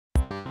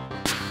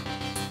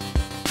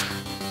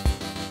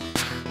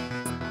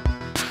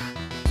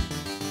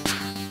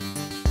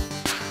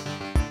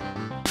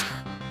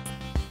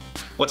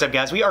What's up,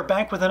 guys? We are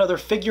back with another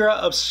Figura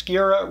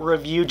Obscura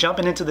review,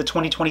 jumping into the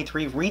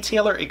 2023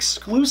 retailer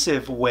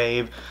exclusive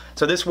wave.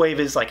 So this wave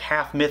is like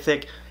half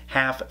Mythic,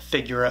 half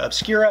Figura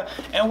Obscura,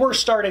 and we're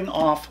starting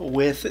off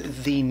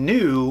with the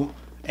new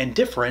and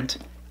different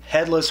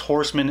Headless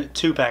Horseman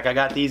 2-pack. I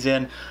got these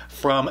in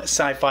from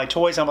Sci-Fi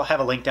Toys. I'll have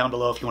a link down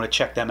below if you want to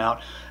check them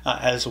out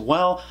as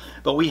well.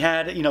 But we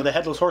had, the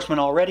Headless Horseman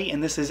already,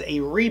 and this is a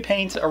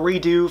repaint, a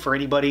redo for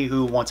anybody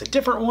who wants a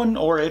different one,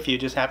 or if you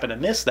just happen to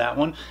miss that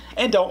one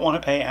and don't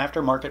want to pay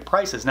aftermarket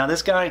prices. Now,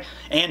 this guy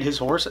and his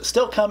horse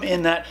still come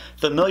in that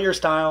familiar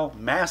style,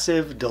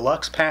 massive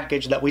deluxe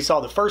package that we saw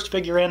the first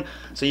figure in.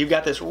 So you've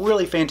got this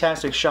really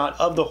fantastic shot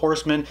of the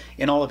horseman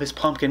in all of his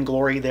pumpkin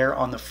glory there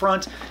on the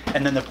front,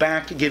 and then the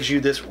back gives you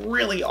this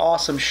really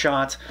awesome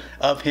shot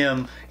of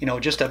him,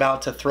 just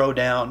about to throw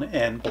down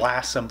and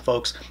blast some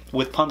folks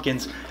with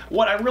pumpkins.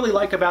 What I really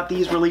like about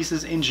these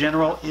releases in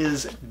general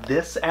is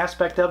this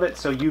aspect of it.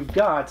 So you've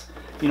got,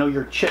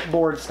 your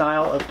chipboard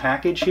style of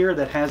package here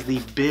that has the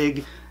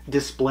big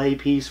display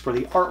piece for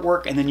the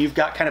artwork, and then you've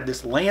got kind of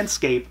this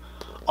landscape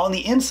on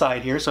the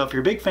inside here. So if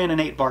you're a big fan of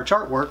Nate Bart's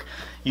artwork,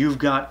 you've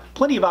got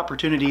plenty of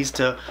opportunities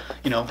to,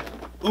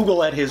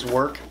 oogle at his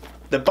work.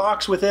 The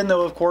box within,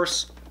 though, of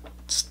course,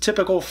 it's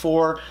typical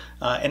for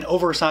an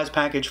oversized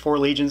package for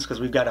Legions, because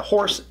we've got a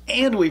horse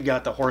and we've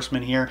got the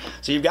horseman here.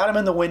 So you've got him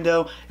in the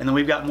window, and then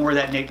we've got more of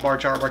that Nate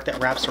Bart's artwork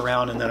that wraps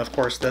around, and then of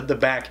course the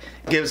back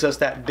gives us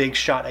that big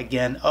shot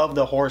again of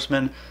the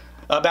horseman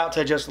about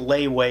to just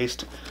lay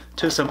waste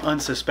to some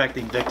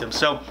unsuspecting victims.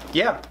 So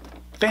yeah,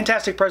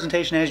 fantastic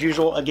presentation as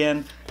usual.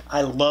 Again,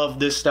 I love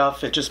this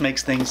stuff. It just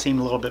makes things seem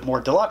a little bit more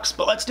deluxe,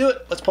 but let's do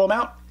it. Let's pull them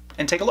out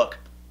and take a look.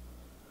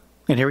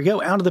 And here we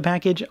go, out of the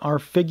package, our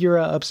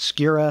Figura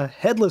Obscura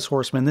Headless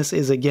Horseman. This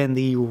is, again,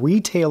 the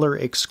retailer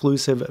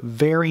exclusive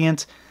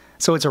variant.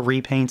 So it's a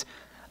repaint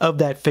of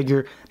that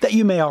figure that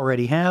you may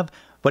already have,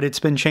 but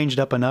it's been changed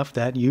up enough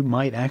that you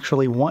might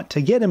actually want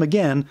to get him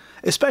again,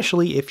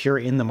 especially if you're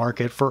in the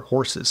market for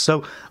horses.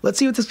 So let's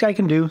see what this guy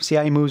can do, see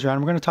how he moves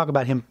around. We're going to talk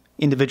about him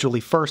individually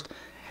first,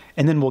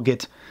 and then we'll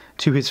get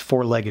to his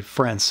four-legged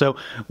friends. So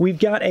we've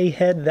got a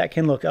head that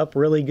can look up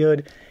really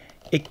good.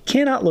 It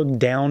cannot look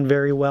down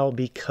very well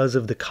because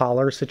of the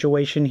collar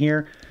situation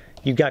here.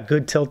 You've got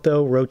good tilt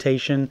though,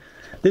 rotation.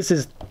 This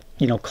is,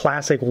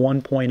 classic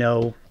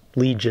 1.0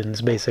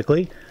 Legions,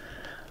 basically.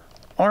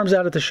 Arms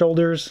out at the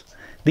shoulders.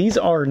 These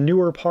are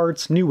newer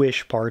parts,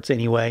 newish parts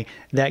anyway,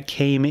 that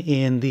came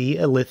in the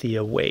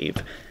Alithia wave.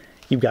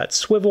 You've got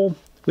swivel.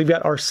 We've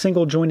got our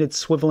single jointed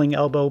swiveling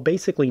elbow,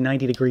 basically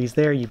 90 degrees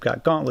there. You've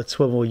got gauntlet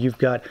swivel. You've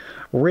got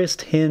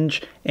wrist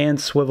hinge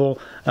and swivel.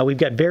 We've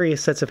got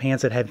various sets of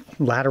hands that have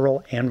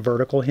lateral and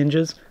vertical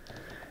hinges.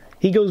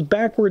 He goes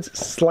backwards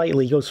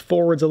slightly, he goes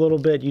forwards a little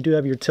bit. You do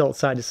have your tilt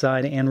side to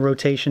side and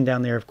rotation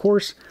down there, of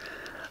course.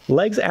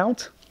 Legs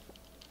out.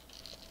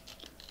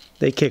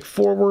 They kick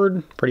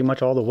forward pretty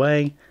much all the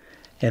way.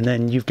 And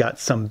then you've got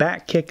some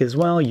back kick as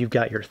well. You've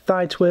got your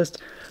thigh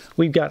twist.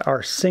 We've got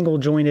our single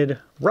jointed,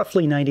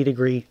 roughly 90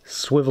 degree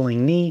swiveling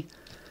knee.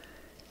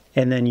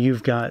 And then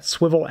you've got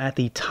swivel at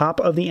the top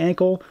of the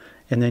ankle.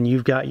 And then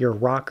you've got your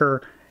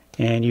rocker,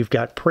 and you've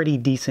got pretty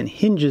decent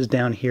hinges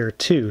down here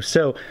too.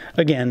 So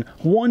again,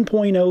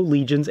 1.0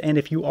 Legions, and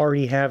if you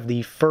already have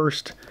the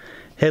first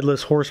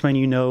Headless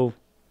Horseman,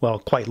 well,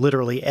 quite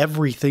literally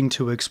everything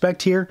to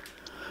expect here.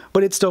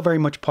 But it's still very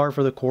much par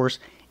for the course.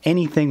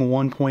 Anything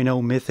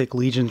 1.0 Mythic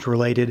Legions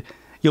related,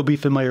 you'll be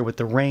familiar with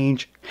the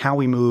range, how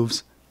he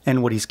moves,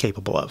 and what he's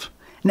capable of.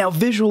 Now,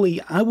 visually,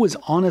 I was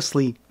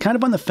honestly kind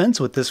of on the fence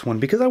with this one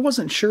because I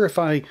wasn't sure if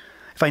I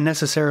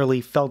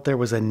necessarily felt there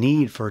was a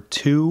need for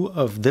two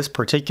of this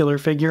particular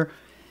figure.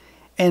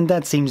 And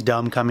that seems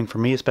dumb coming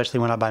from me,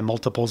 especially when I buy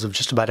multiples of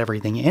just about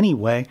everything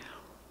anyway.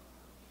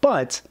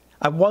 But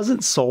I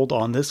wasn't sold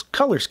on this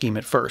color scheme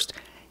at first.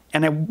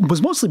 And it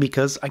was mostly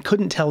because I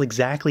couldn't tell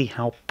exactly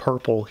how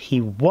purple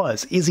he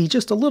was. Is he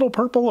just a little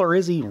purple, or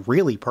is he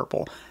really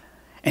purple?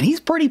 And he's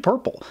pretty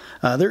purple.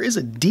 There is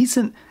a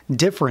decent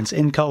difference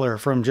in color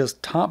from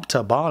just top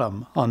to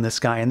bottom on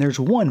this guy. And there's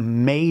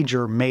one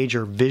major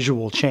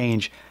visual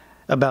change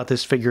about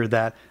this figure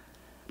that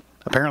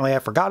apparently I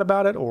forgot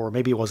about it, or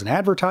maybe it wasn't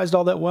advertised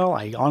all that well.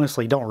 I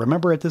honestly don't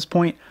remember at this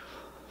point.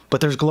 But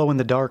there's glow in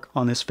the dark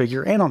on this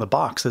figure and on the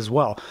box as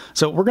well.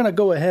 So we're going to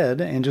go ahead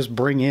and just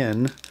bring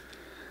in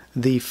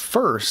the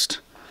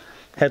first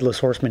Headless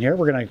Horseman here.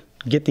 We're going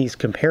to get these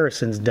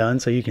comparisons done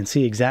so you can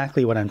see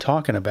exactly what I'm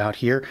talking about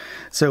here.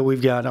 So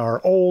we've got our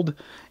old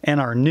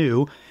and our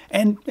new,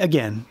 and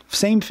again,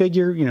 same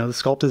figure, the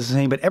sculpt is the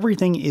same, but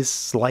everything is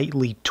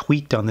slightly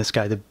tweaked on this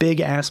guy. The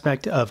big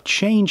aspect of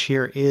change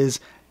here is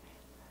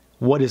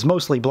what is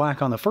mostly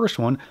black on the first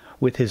one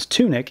with his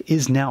tunic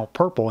is now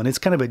purple, and it's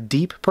kind of a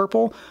deep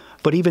purple,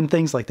 but even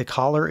things like the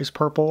collar is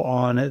purple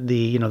on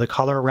the, the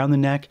collar around the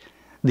neck.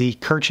 The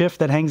kerchief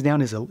that hangs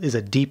down is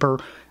a deeper,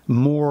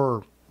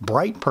 more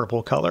bright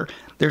purple color.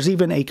 There's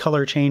even a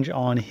color change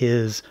on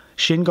his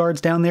shin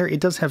guards down there.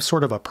 It does have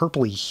sort of a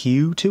purpley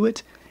hue to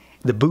it.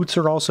 The boots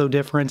are also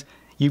different.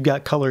 You've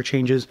got color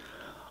changes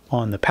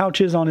on the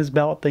pouches on his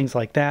belt, things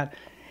like that.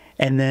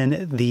 And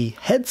then the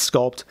head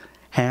sculpt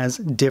has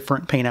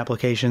different paint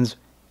applications.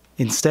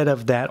 Instead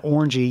of that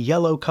orangey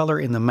yellow color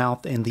in the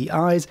mouth and the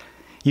eyes,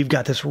 you've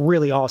got this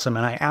really awesome,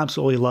 and I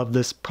absolutely love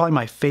this, probably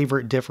my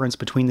favorite difference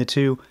between the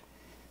two.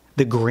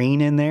 The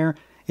green in there,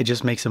 it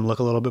just makes him look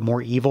a little bit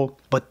more evil,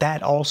 but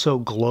that also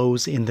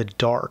glows in the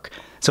dark.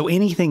 So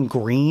anything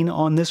green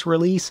on this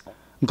release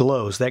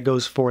glows. That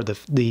goes for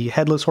the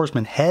Headless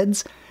Horseman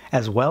heads,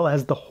 as well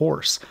as the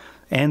horse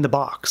and the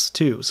box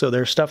too. So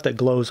there's stuff that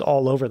glows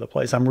all over the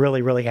place. I'm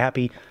really, really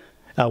happy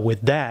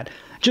with that.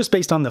 Just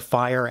based on the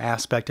fire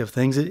aspect of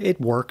things,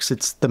 it works.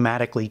 It's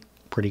thematically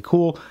pretty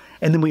cool.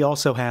 And then we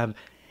also have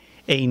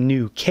a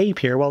new cape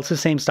here. Well, it's the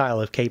same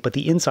style of cape, but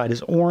the inside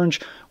is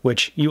orange,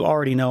 which you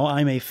already know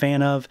I'm a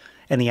fan of,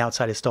 and the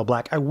outside is still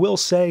black. I will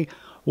say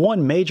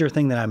one major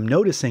thing that I'm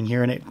noticing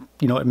here, and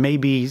it may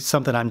be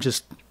something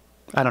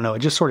I don't know, it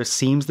just sort of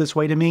seems this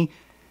way to me.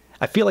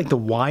 I feel like the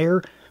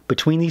wire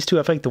between these two,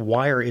 I feel like the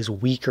wire is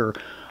weaker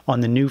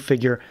on the new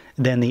figure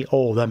than the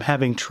old. I'm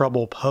having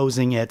trouble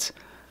posing it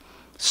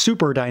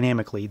super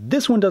dynamically.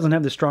 This one doesn't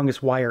have the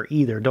strongest wire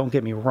either, don't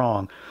get me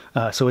wrong.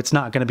 So it's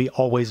not going to be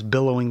always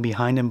billowing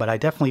behind him, but I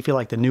definitely feel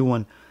like the new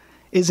one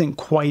isn't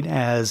quite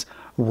as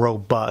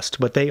robust.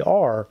 But they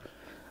are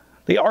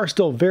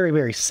still very,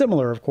 very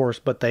similar, of course,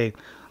 but they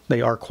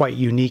are quite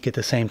unique at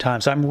the same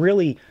time. So I'm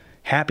really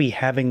happy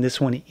having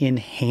this one in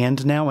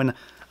hand now, and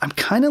I'm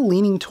kind of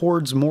leaning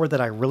towards more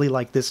that I really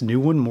like this new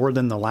one more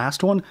than the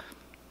last one.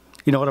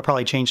 You know, it'll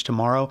probably change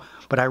tomorrow,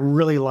 but I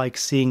really like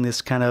seeing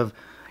this kind of,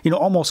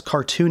 almost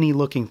cartoony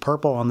looking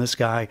purple on this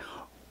guy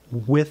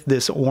with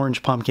this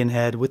orange pumpkin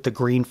head with the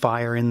green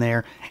fire in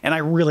there. And I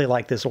really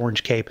like this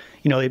orange cape.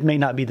 It may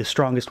not be the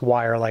strongest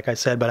wire, like I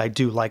said, but I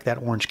do like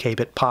that orange cape.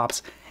 It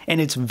pops,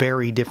 and it's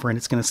very different.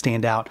 It's going to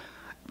stand out,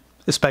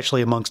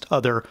 especially amongst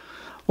other,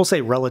 we'll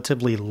say,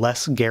 relatively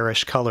less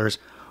garish colors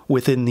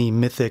within the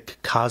Mythic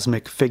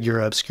cosmic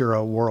Figura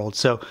Obscura world.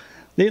 So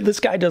this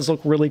guy does look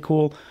really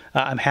cool.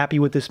 I'm happy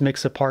with this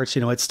mix of parts.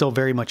 It still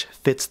very much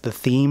fits the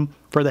theme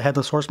for the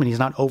Headless Horseman. He's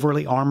not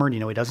overly armored. He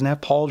doesn't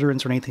have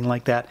pauldrons or anything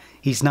like that.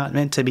 He's not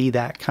meant to be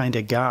that kind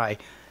of guy.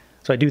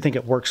 So I do think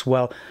it works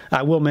well.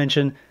 I will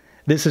mention,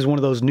 this is one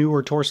of those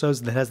newer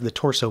torsos that has the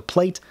torso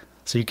plate.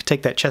 So you can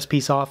take that chest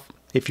piece off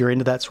if you're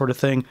into that sort of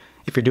thing,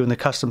 if you're doing the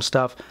custom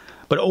stuff.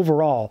 But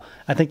overall,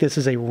 I think this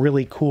is a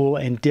really cool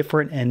and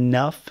different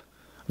enough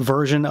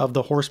version of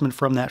the Horseman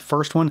from that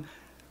first one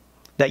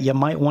that you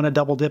might want to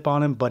double dip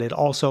on him, but it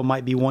also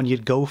might be one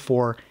you'd go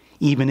for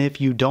even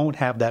if you don't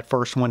have that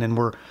first one and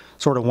we're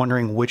sort of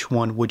wondering which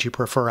one would you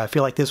prefer. I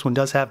feel like this one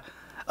does have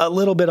a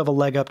little bit of a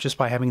leg up just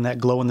by having that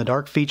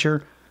glow-in-the-dark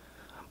feature,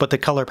 but the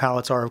color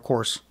palettes are, of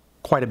course,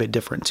 quite a bit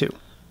different too.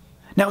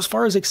 Now, as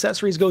far as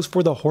accessories goes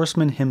for the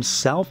Horseman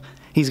himself,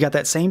 he's got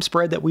that same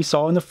spread that we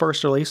saw in the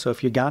first release, so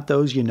if you got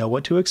those, you know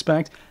what to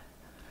expect.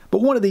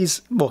 But one of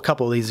these, well, a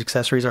couple of these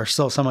accessories are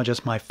still some of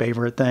just my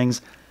favorite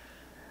things.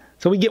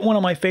 So we get one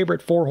of my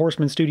favorite 4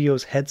 Horseman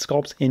Studios head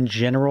sculpts in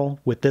general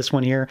with this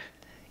one here.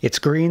 It's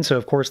green, so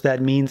of course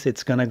that means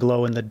it's going to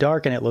glow in the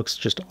dark, and it looks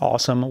just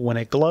awesome when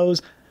it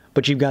glows.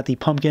 But you've got the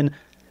pumpkin,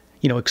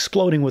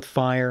 exploding with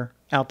fire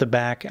out the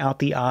back, out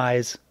the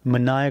eyes,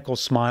 maniacal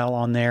smile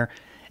on there.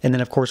 And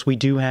then of course we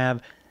do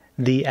have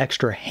the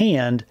extra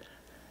hand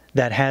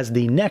that has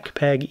the neck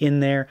peg in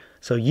there,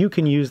 so you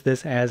can use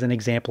this as an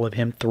example of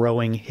him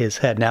throwing his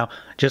head. Now,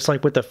 just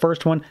like with the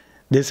first one,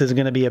 this is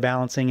going to be a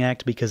balancing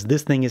act because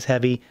this thing is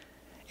heavy,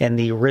 and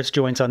the wrist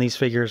joints on these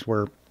figures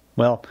were,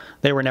 well,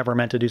 they were never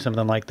meant to do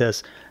something like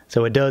this.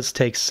 So it does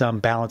take some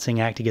balancing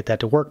act to get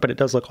that to work, but it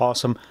does look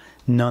awesome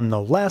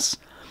nonetheless.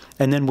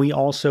 And then we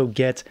also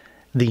get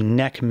the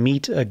neck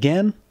meat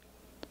again,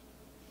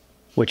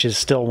 which is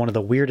still one of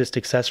the weirdest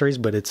accessories,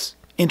 but it's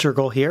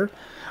integral here.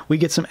 We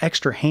get some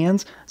extra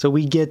hands, so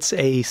we get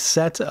a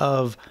set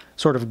of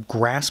sort of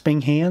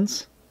grasping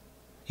hands.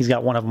 He's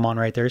got one of them on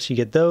right there, so you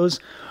get those.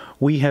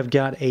 We have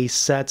got a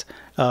set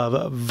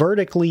of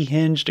vertically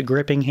hinged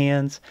gripping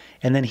hands,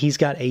 and then he's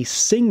got a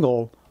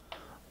single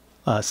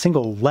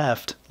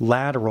left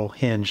lateral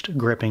hinged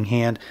gripping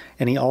hand,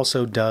 and he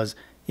also does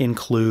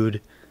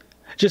include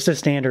just a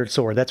standard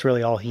sword. That's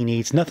really all he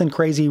needs. Nothing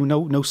crazy,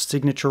 no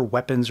signature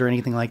weapons or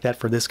anything like that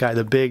for this guy.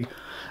 The big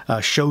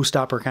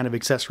showstopper kind of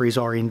accessories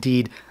are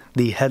indeed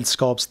the head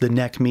sculpts, the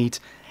neck meat,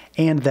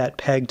 and that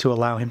peg to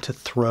allow him to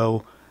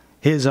throw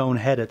his own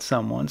head at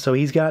someone. So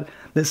he's got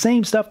the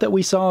same stuff that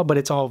we saw, but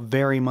it's all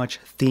very much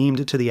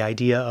themed to the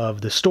idea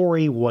of the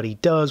story, what he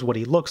does, what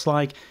he looks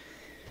like,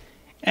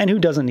 and who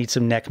doesn't need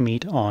some neck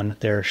meat on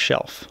their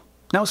shelf.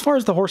 Now, as far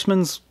as the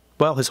Horseman's,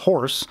 well, his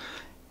horse,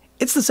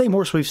 it's the same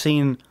horse we've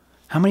seen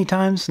how many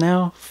times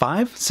now?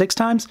 5, 6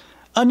 times?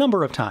 A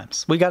number of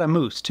times. We got a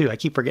moose, too. I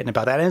keep forgetting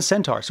about that. And a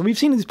centaur. So we've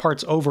seen these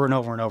parts over and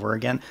over and over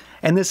again.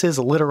 And this is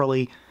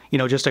literally,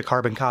 just a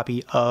carbon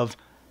copy of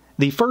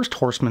the first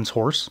Horseman's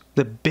horse.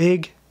 The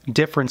big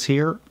difference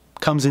here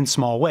comes in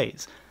small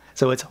ways.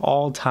 So it's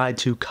all tied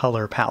to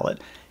color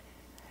palette.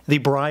 The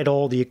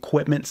bridle, the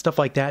equipment, stuff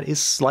like that is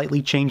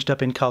slightly changed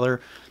up in color.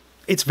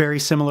 It's very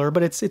similar,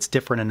 but it's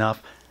different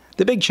enough.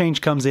 The big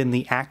change comes in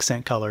the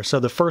accent color. So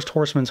the first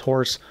Horseman's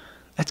horse,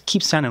 that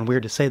keeps sounding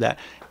weird to say that,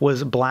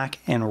 was black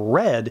and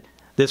red.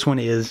 This one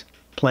is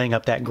playing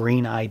up that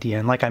green idea.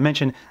 And like I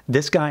mentioned,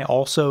 this guy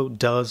also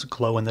does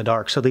glow in the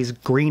dark. So these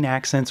green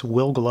accents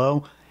will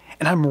glow,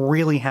 and I'm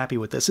really happy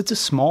with this. It's a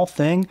small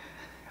thing,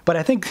 but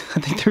I think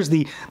there's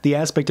the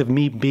aspect of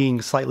me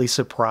being slightly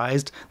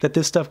surprised that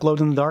this stuff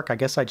glowed in the dark. I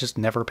guess I just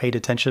never paid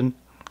attention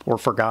or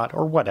forgot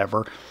or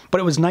whatever.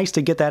 But it was nice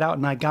to get that out,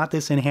 and I got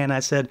this in hand. I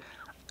said,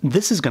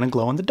 this is going to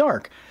glow in the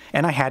dark.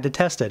 And I had to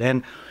test it.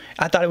 And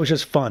I thought it was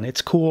just fun.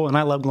 It's cool, and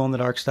I love glow in the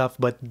dark stuff,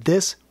 but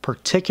this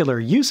particular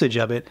usage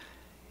of it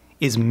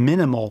is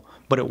minimal,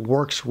 but it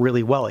works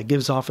really well. It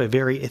gives off a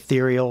very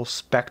ethereal,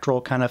 spectral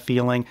kind of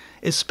feeling,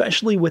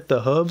 especially with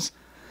the hooves.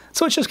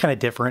 So it's just kind of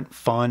different,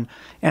 fun,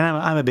 and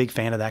I'm a big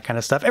fan of that kind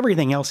of stuff.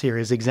 Everything else here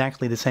is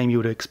exactly the same you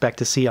would expect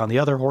to see on the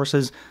other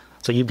horses.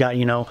 So you've got,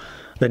 you know,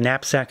 the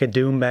knapsack of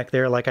doom back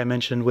there, like I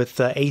mentioned with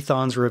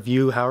Athon's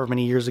review, however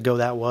many years ago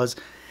that was,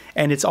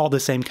 and it's all the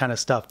same kind of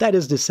stuff. That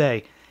is to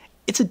say,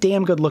 it's a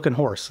damn good looking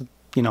horse.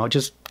 You know, it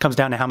just comes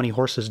down to how many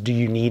horses do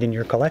you need in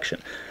your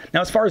collection.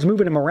 Now, as far as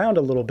moving him around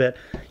a little bit,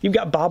 you've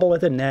got bobble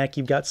at the neck,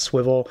 you've got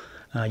swivel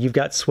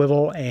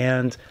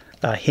and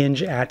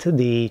hinge at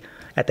the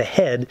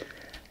head.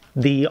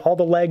 All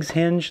the legs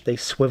hinge, they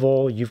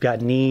swivel, you've got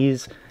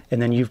knees,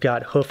 and then you've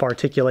got hoof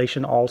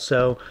articulation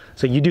also.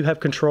 So you do have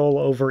control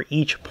over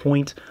each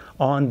point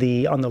on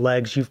the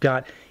legs. You've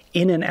got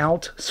in and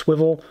out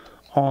swivel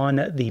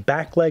on the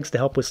back legs to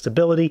help with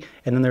stability,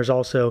 and then there's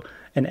also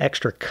an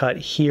extra cut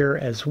here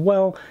as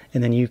well,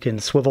 and then you can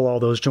swivel all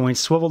those joints,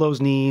 swivel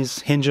those knees,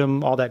 hinge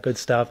them, all that good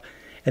stuff,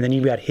 and then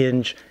you've got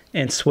hinge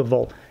and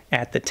swivel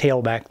at the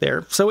tail back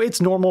there. So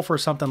it's normal for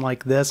something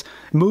like this.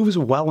 Moves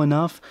well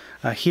enough.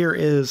 Here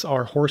is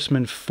our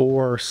Horseman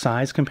 4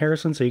 size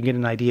comparison, so you get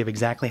an idea of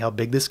exactly how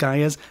big this guy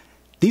is.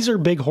 These are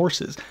big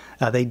horses.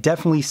 They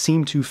definitely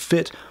seem to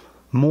fit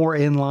more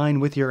in line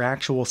with your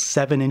actual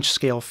 7-inch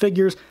scale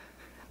figures.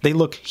 They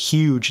look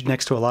huge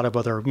next to a lot of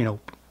other, you know,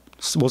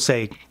 we'll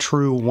say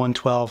true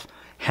 112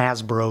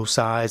 Hasbro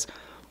size,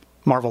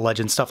 Marvel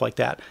Legends, stuff like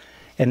that.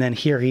 And then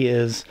here he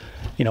is,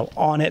 you know,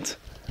 on it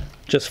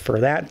just for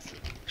that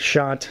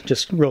shot,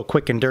 just real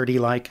quick and dirty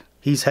like.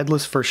 He's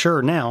headless for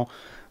sure now,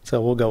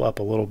 so we'll go up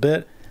a little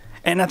bit.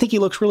 And I think he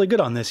looks really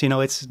good on this. You know,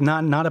 it's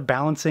not a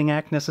balancing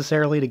act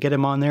necessarily to get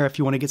him on there if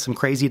you want to get some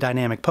crazy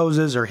dynamic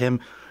poses or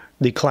him,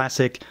 the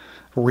classic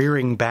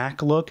rearing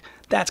back look.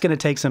 That's going to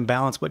take some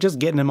balance, but just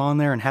getting him on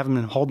there and having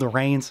him hold the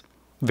reins,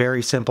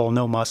 very simple,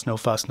 no muss, no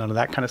fuss, none of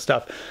that kind of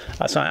stuff.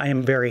 So I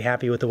am very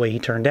happy with the way he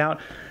turned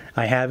out.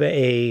 I have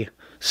a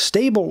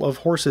stable of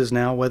horses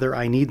now, whether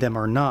I need them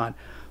or not,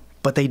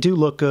 but they do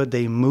look good,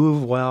 they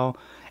move well,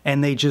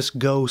 and they just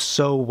go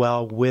so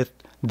well with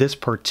this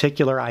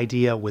particular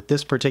idea, with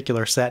this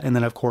particular set, and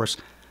then of course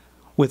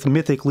with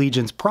Mythic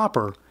Legions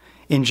proper.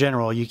 In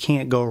general, you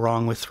can't go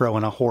wrong with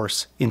throwing a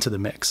horse into the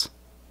mix.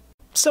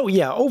 So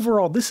yeah,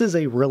 overall this is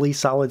a really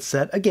solid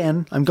set.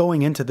 Again, I'm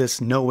going into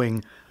this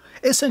knowing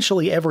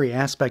essentially every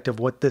aspect of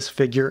what this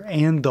figure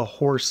and the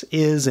horse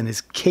is and is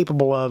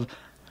capable of,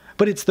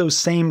 but it's those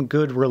same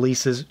good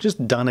releases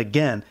just done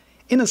again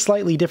in a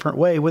slightly different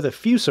way with a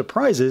few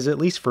surprises, at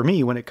least for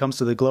me when it comes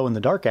to the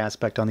glow-in-the-dark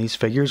aspect on these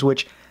figures,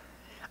 which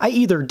I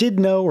either did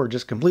know or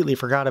just completely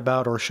forgot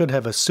about or should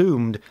have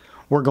assumed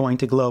were going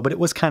to glow, but it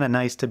was kind of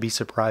nice to be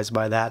surprised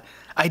by that.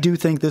 I do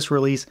think this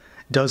release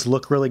does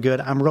look really good.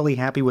 I'm really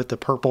happy with the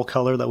purple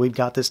color that we've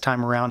got this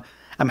time around.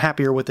 I'm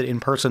happier with it in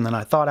person than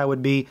I thought I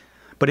would be,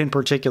 but in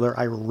particular,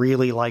 I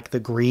really like the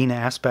green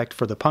aspect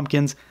for the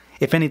pumpkins.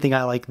 If anything,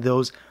 I like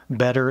those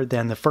better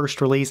than the first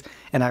release,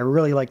 and I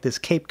really like this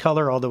cape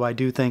color, although I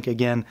do think,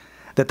 again,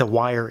 that the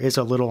wire is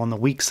a little on the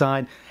weak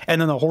side. And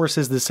then the horse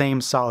is the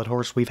same solid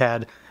horse we've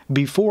had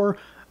before,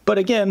 but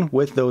again,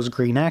 with those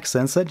green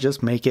accents that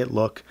just make it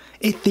look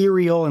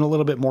ethereal and a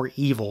little bit more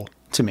evil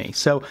to me.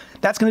 So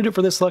that's going to do it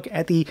for this look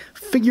at the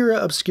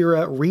Figura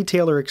Obscura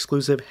retailer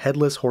exclusive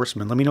Headless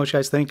Horseman. Let me know what you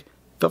guys think.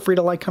 Feel free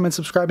to like, comment,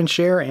 subscribe, and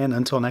share, and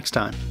until next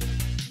time.